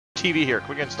TV here.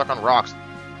 Quit getting stuck on rocks.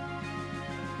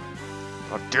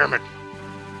 Oh, damn it.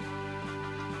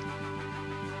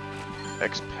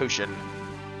 X potion.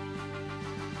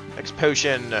 X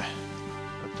potion.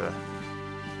 What the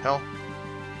hell?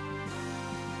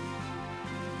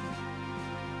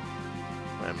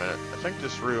 Wait a minute. I think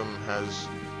this room has...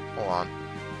 Hold on.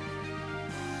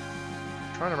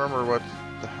 I'm trying to remember what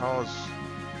the hell is...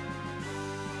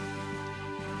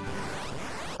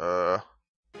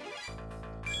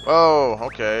 Whoa,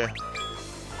 okay.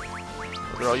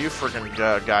 Look at all you freaking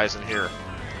guys in here.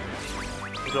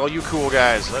 Look at all you cool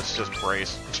guys. Let's just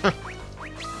brace. Yeah,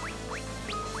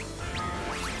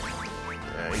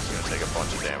 he's gonna take a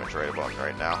bunch of damage right above me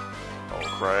right now. Oh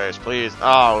Christ, please.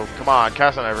 Oh, come on,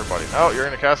 cast on everybody. Oh, you're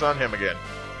gonna cast on him again.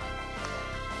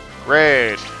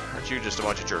 Great. Aren't you just a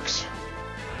bunch of jerks?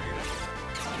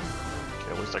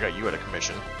 Okay, at least I got you at a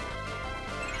commission.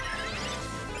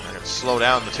 I'm gonna slow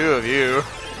down the two of you.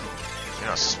 You're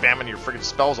not spamming your freaking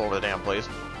spells all over the damn place.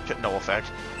 Get no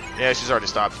effect. Yeah, she's already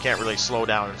stopped. You can't really slow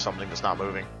down something that's not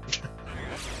moving.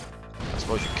 I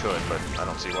suppose you could, but I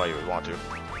don't see why you would want to.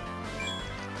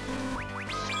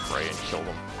 Just pray and kill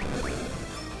them.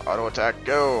 Auto attack,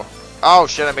 go! Oh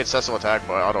shit, I made Cecil attack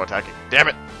by auto attacking. Damn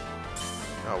it!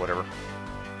 Oh, whatever.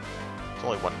 It's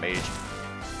only one mage.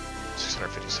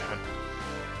 657.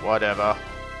 Whatever.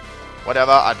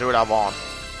 Whatever, I do what I want.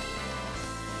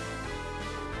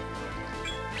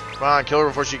 Come on, kill her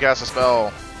before she casts a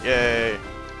spell. Yay.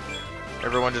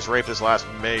 Everyone just rape this last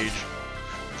mage.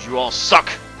 You all suck!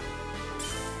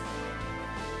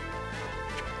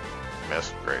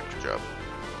 Miss. Great, good job.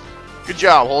 Good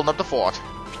job holding up the fort.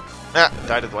 Ah,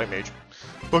 died to the white mage.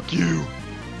 Fuck you!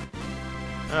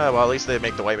 Well, at least they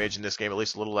make the white mage in this game at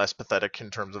least a little less pathetic in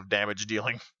terms of damage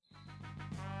dealing.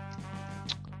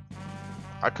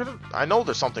 I know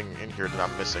there's something in here that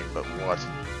I'm missing, but what?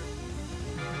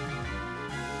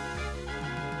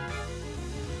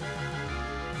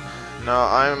 No,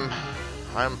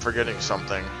 I'm forgetting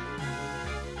something.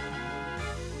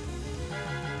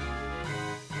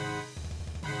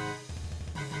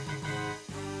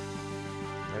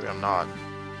 Maybe I'm not.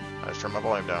 I just turned my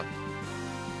volume down.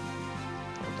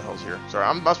 What the hell's here? Sorry,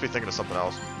 I must be thinking of something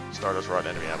else. Stardust Rod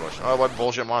enemy ambush. Oh, what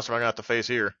bullshit monster am I gonna have to face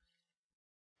here?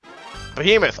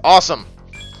 Behemoth! Awesome!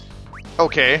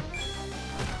 Okay.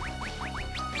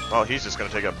 Well, he's just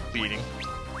gonna take a beating.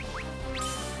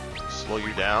 Slow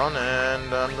you down,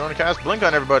 and I'm going to cast Blink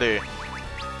on everybody.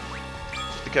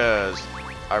 Just because.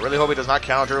 I really hope he does not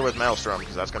counter with Maelstrom,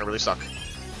 because that's going to really suck.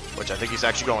 Which I think he's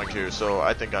actually going to, so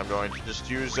I think I'm going to just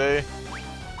use a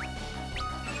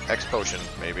X Potion,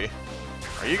 maybe.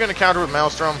 Are you going to counter with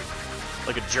Maelstrom?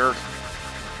 Like a jerk?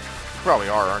 You probably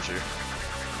are, aren't you?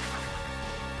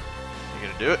 You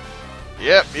going to do it?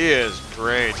 Yep, he is.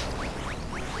 Great.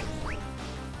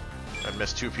 I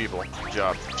missed two people. Good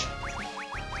job.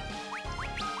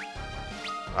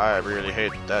 I really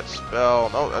hate that spell.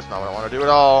 No, that's not what I want to do at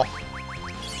all.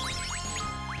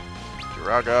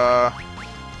 Jiraga.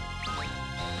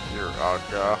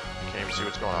 Jiraga. Can't even see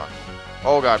what's going on.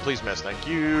 Oh god, please miss. Thank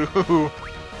you. What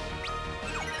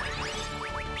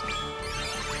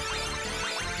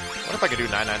if I could do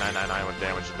 99999 with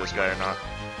damage to this guy or not?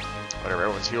 Whatever,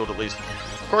 everyone's healed at least.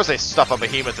 Of course they stuff a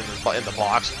behemoth in the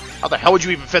box. How the hell would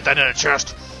you even fit that in a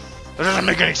chest? That doesn't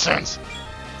make any sense.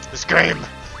 This game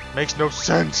makes no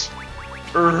sense.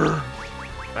 Can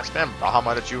I spam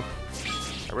Bahamut at you?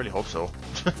 I really hope so.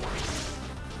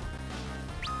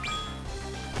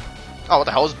 Oh, what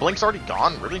the hell? Is Blink's already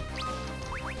gone? Really?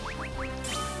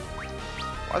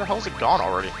 Why the hell is it gone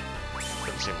already?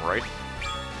 Doesn't seem right.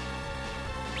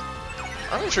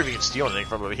 I'm not sure if you can steal anything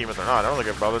from a behemoth or not. I don't think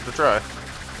I've bothered to try.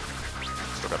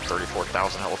 Still got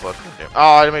 34,000 health left. Damn.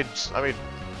 Oh, I made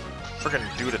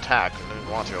freaking dude attack and didn't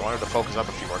want to. I wanted to focus up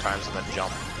a few more times and then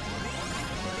jump.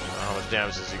 How much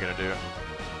damage is he gonna do?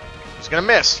 He's gonna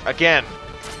miss again.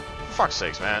 For fuck's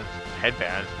sakes, man.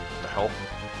 Headband. What the hell?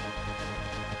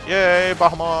 Yay,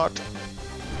 Bahamut.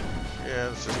 Yeah,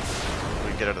 let's just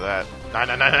we get out of that.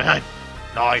 99999.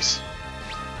 Nice.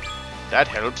 That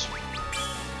helps.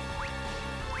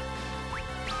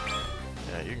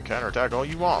 Yeah, you can counterattack all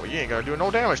you want, but you ain't gonna do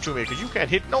no damage to me because you can't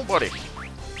hit nobody.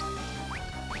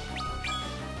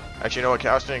 Actually, you know what?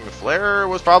 Casting Flare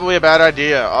was probably a bad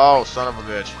idea. Oh, son of a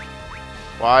bitch.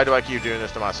 Why do I keep doing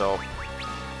this to myself?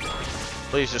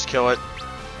 Please just kill it.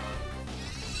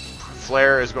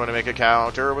 Flare is going to make a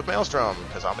counter with Maelstrom,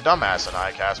 because I'm a dumbass and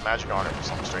I cast magic on it for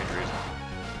some strange reason.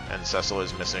 And Cecil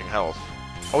is missing health.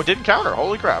 Oh, it didn't counter.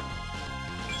 Holy crap.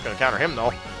 It's going to counter him,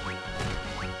 though.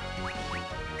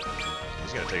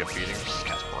 He's going to take a beating. Just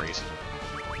cast Brace.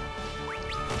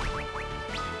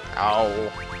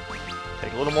 Ow.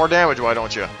 Take a little more damage, why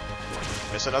don't you?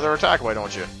 Miss another attack, why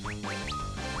don't you?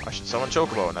 I should summon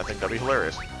Chocobo, and I think that'd be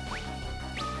hilarious. I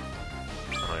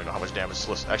don't even know how much damage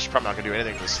Sliff... Actually, probably not going to do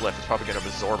anything to Sliff. It's probably going to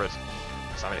absorb it.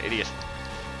 Because I'm an idiot.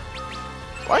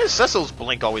 Why is Cecil's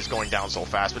blink always going down so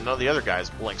fast, but none of the other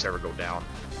guys' blinks ever go down?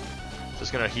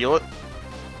 Just going to heal it?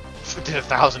 Did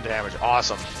 1,000 damage.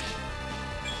 Awesome.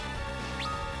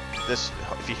 This...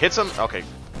 If he hits him... Okay.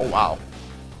 Oh, wow.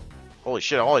 Holy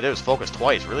shit, all I did was focus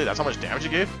twice. Really? That's how much damage he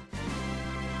gave?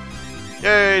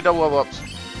 Yay, double level ups.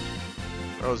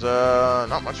 There was,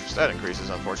 not much stat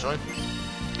increases, unfortunately.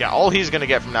 Yeah, all he's gonna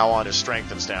get from now on is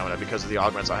strength and stamina because of the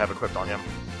augments I have equipped on him.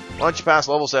 Once you pass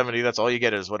level 70, that's all you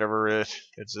get is whatever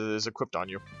is equipped on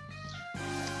you.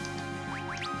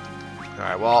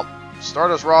 Alright, well,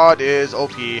 Stardust Rod is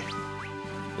OP.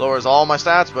 Lowers all my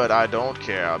stats, but I don't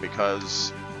care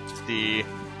because the...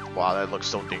 Wow, that looks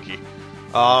so dinky.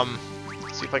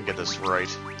 Let's see if I can get this right.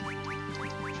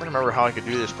 I'm trying to remember how I could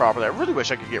do this properly. I really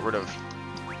wish I could get rid of...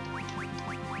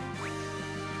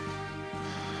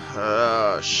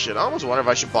 shit, I almost wonder if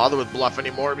I should bother with Bluff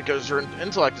anymore because her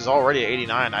intellect is already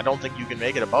 89. I don't think you can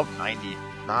make it above 99.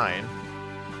 I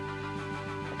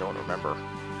don't remember.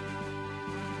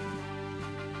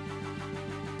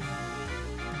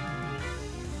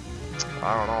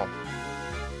 I don't know.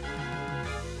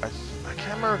 I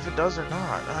can't remember if it does or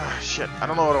not. Ah, shit. I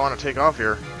don't know what I want to take off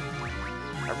here.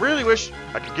 I really wish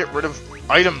I could get rid of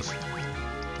items.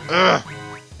 Ugh.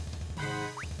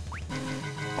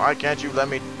 Why can't you let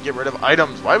me get rid of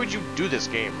items? Why would you do this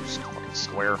game? Just fucking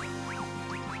square.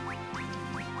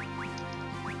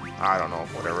 I don't know.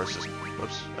 Whatever. It's just...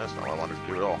 Oops. That's not what I wanted to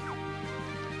do at all.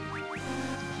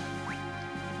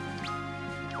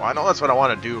 Well, I know that's what I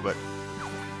want to do, but...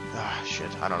 Ah,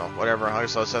 shit. I don't know. Whatever. I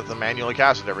just set them manually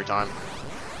cast it every time.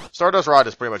 Stardust Rod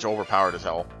is pretty much overpowered as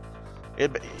hell. You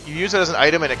use it as an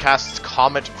item and it casts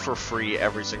Comet for free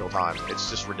every single time. It's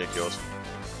just ridiculous.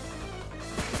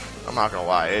 I'm not gonna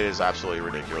lie, it is absolutely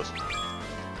ridiculous.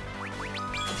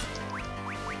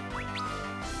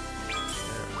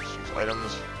 Let's use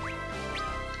items.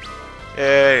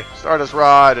 Yay! Stardust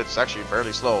Rod! It's actually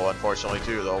fairly slow, unfortunately,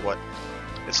 too, though, but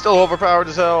it's still overpowered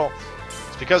as hell.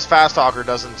 It's because Fast Talker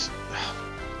doesn't...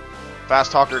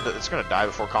 Fast Talker, it's gonna die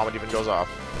before Comet even goes off.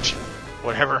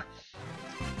 Whatever.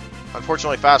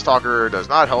 Unfortunately, Fast Talker does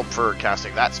not help for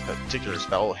casting that particular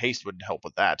spell. Haste would help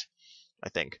with that, I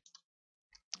think.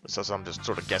 So I'm just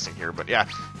sort of guessing here, but yeah.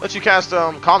 Lets you cast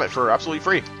Comet for absolutely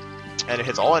free. And it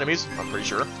hits all enemies, I'm pretty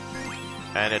sure.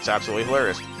 And it's absolutely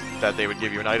hilarious that they would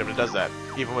give you an item that does that.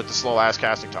 Even with the slow-ass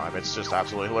casting time, it's just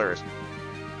absolutely hilarious.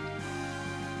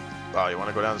 Wow, you want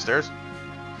to go down the stairs?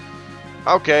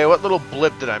 Okay, what little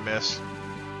blip did I miss?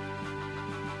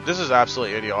 This is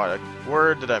absolutely idiotic.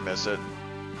 Where did I miss it?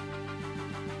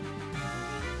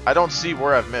 I don't see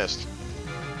where I've missed.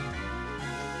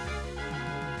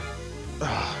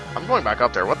 I'm going back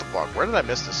up there. What the fuck? Where did I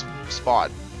miss this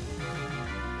spot?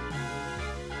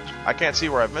 I can't see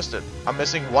where I've missed it. I'm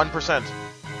missing 1%.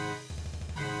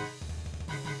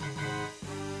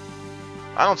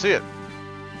 I don't see it.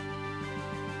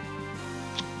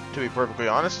 To be perfectly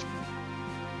honest.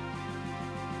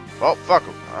 Oh, fuck.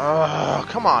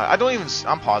 Come on. I don't even...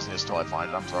 I'm pausing this till I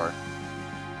find it. I'm sorry.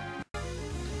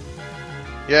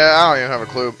 Yeah, I don't even have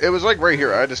a clue. It was like right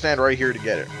here. I had to stand right here to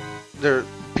get it. The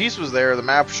piece was there. The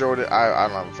map showed it. I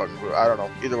don't have a fucking clue. I don't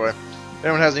know. Either way. If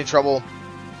anyone has any trouble...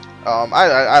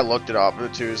 I looked it up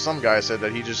too. Some guy said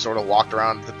that he just sort of walked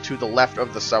around to the left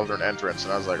of the southern entrance,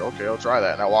 and I was like, okay, I'll try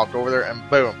that. And I walked over there, and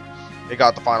boom, it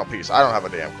got the final piece. I don't have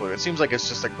a damn clue. It seems like it's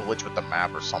just a glitch with the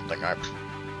map or something. I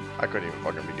couldn't even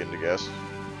fucking begin to guess.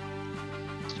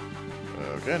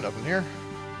 Okay, nothing here.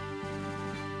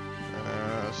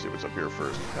 Let's see what's up here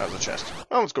first. There's a chest.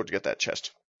 Oh, let's go to get that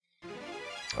chest.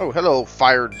 Oh, hello,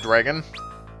 fire dragon.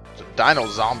 It's a dino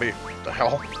zombie. What the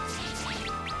hell?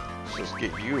 Let's just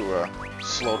get you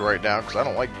slowed right down, because I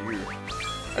don't like you.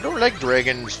 I don't like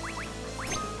dragons.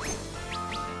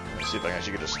 Let's see if I can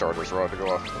actually get a Stardust Rod to go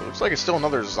off. It looks like it's still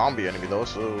another zombie enemy, though,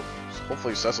 so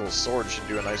hopefully Cecil's sword should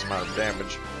do a nice amount of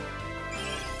damage.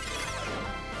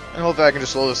 And hopefully I can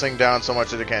just slow this thing down so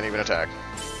much that it can't even attack.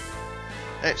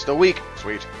 Hey, it's still weak.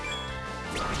 Sweet.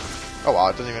 Oh wow,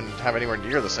 it doesn't even have anywhere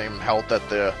near the same health that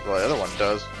the other one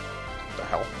does. What the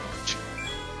hell?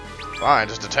 Fine,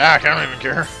 just attack. I don't even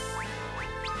care.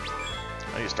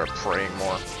 I need to start praying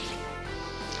more.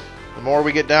 The more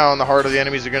we get down, the harder the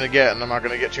enemies are going to get, and I'm not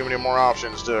going to get too many more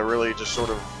options to really just sort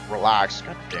of relax.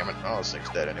 God damn it. Oh, this thing's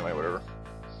dead anyway, whatever.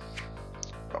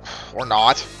 Or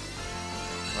not.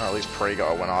 Well, at least pray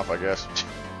God went off, I guess.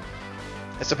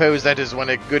 I suppose that is one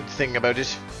a good thing about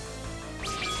it.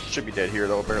 Should be dead here,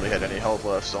 though. Barely had any health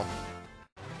left, so.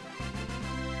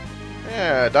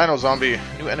 Yeah, Dino Zombie.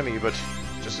 New enemy, but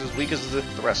just as weak as the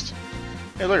rest.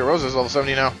 Hey, look at Rosa's level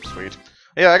 70 now. Sweet.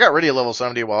 Yeah, I got Rydia level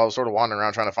 70 while I was sort of wandering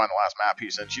around trying to find the last map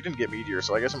piece, and she didn't get Meteor,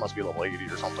 so I guess it must be level 80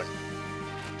 or something.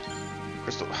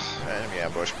 Crystal. Enemy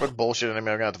ambush. What bullshit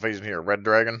enemy I'm gonna have to face in here? Red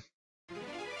Dragon?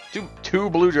 Two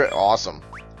blue dragon. Awesome.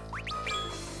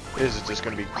 This is just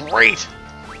gonna be great!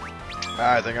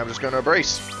 I think I'm just gonna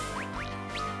brace.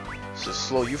 Let's just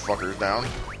slow you fuckers down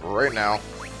right now.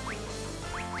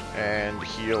 And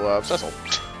heal up Cecil,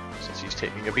 since he's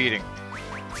taking a beating.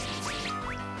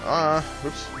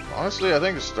 Oops. Honestly, I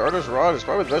think the Stardust Rod is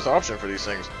probably the best option for these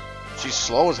things. She's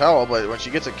slow as hell, but when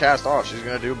she gets it cast off, she's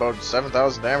gonna do about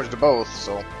 7,000 damage to both,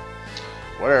 so...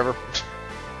 Whatever.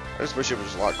 I just wish it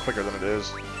was a lot quicker than it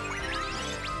is.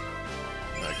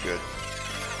 Not good.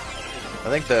 I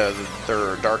think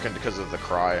they're darkened because of the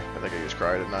cry. I think I used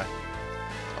cry, didn't I?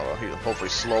 Oh, hopefully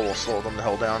slow will slow them the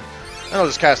hell down. And I'll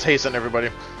just cast haste on everybody.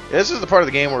 Yeah, this is the part of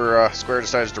the game where Square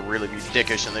decides to really be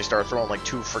dickish and they start throwing like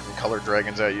 2 freaking colored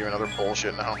dragons at you and other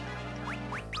bullshit now.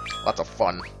 Lots of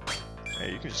fun. Yeah,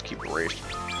 you can just keep it raised.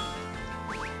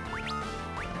 Alright,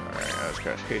 I just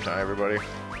cast haste on everybody.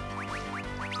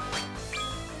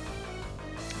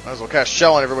 Might as well cast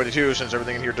shell on everybody too, since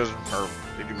everything in here does, or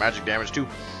they do magic damage too.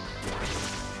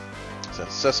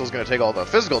 Since Cecil's gonna take all the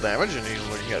physical damage, and he's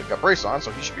got brace on,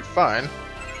 so he should be fine.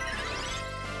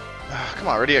 Come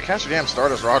on, Rydia, cast your damn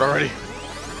Stardust Rod already.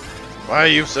 Why are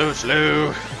you so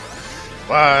slow?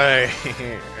 Why?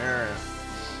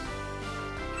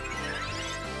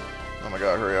 Oh my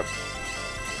god, hurry up.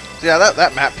 So yeah,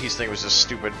 that map piece thing was just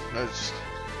stupid.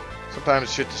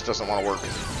 Sometimes shit just doesn't want to work.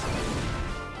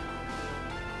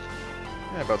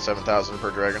 Yeah, about 7,000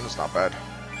 per dragon, that's not bad.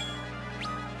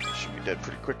 Should be dead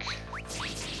pretty quick.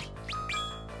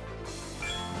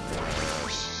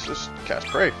 Just cast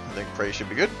Prey. I think Prey should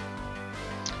be good.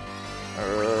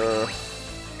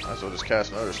 Might as well just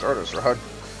cast another Stardust Rod.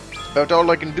 That's about all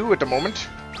I can do at the moment.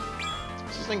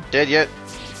 Is this thing dead yet?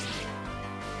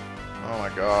 Oh my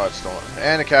god, Storm.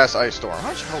 And it casts Ice Storm. How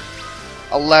much health?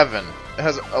 11. It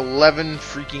has 11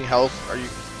 freaking health. Are you...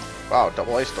 Wow,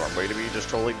 double Ice Storm. Way to be just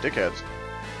trolling dickheads.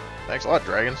 Thanks a lot,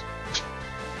 dragons.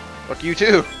 Fuck you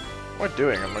too. What am I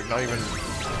doing? I'm like not even...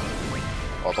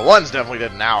 Well, the one's definitely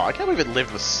dead now. I can't believe it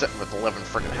lived with 11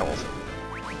 freaking health.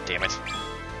 Damn it.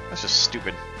 That's just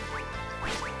stupid.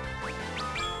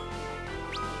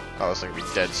 Oh, this thing will be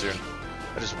dead soon.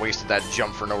 I just wasted that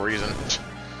jump for no reason.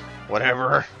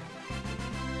 Whatever.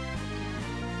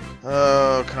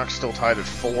 Canuck's still tied at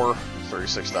 4.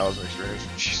 36,000 experience.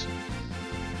 Jeez.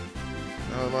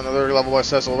 Another level by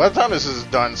Cecil. By the time this is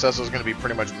done, Cecil's going to be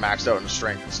pretty much maxed out in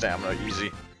strength and stamina.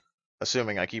 Easy.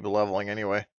 Assuming I keep leveling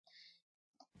anyway.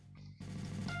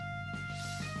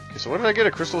 Okay, so what did I get?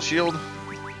 A Crystal Shield?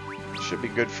 Should be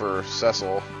good for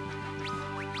Cecil.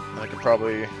 And I could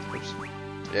probably... Oops.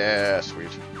 Yeah, sweet.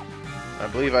 I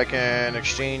believe I can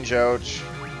exchange out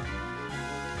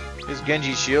his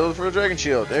Genji Shield for a Dragon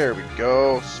Shield. There we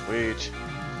go. Sweet.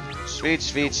 Sweet,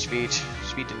 sweet, sweet.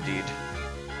 Sweet indeed.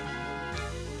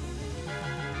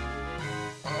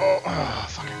 Oh,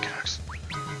 fucking Canucks.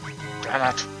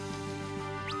 Damn it.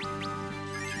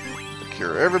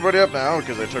 Cure everybody up now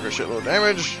because I took a shitload of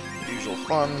damage. Usual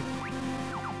fun.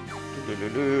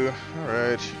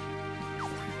 Alright.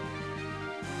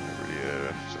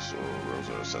 Cecil,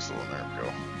 Rosa, Cecil, and there we go.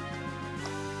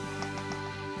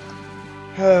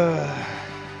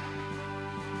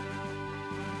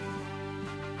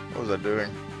 What was I doing?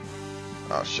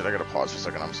 Oh shit, I gotta pause for a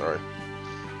second, I'm sorry.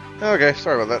 Okay,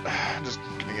 sorry about that. Just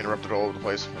getting interrupted all over the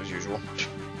place, as usual.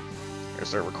 I gotta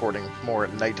start recording more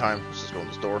at nighttime. Let's just go in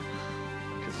this door.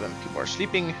 Because then people are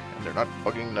sleeping, and they're not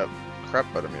bugging the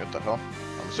crap out of me. What the hell?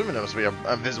 I'm assuming there must be a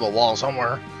invisible wall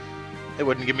somewhere. They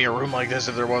wouldn't give me a room like this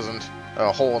if there wasn't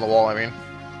a hole in the wall, I mean.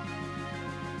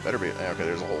 Better be. Okay,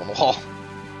 there's a hole in the wall.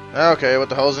 Okay, what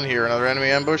the hell's in here? Another enemy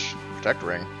ambush? Protect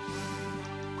ring.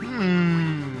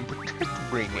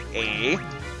 Protect ring, eh?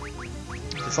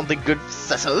 Is there something good,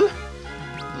 Cecil?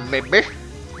 Maybe?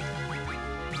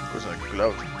 Where's that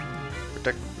glove?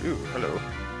 Protect. Ooh, hello.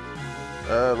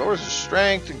 Lowers his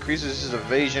strength, increases his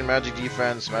evasion, magic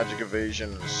defense, magic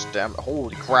evasion, stamina.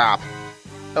 Holy crap.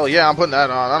 Hell yeah, I'm putting that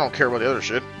on. I don't care about the other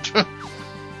shit.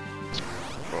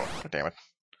 Oh, damn it.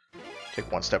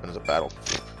 Take one step into the battle.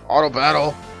 Auto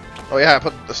battle! Oh yeah, I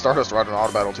put the Stardust Rod in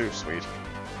auto battle too. Sweet.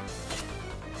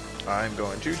 I'm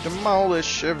going to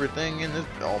demolish everything in this.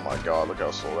 Oh my god, look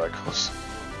how slow that goes.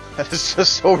 That is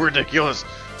just so ridiculous.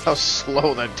 How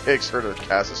slow that takes her to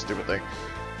cast this stupid thing.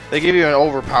 They give you an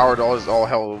overpowered all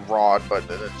hell rod, but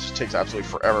it just takes absolutely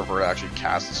forever for it to actually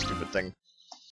cast the stupid thing.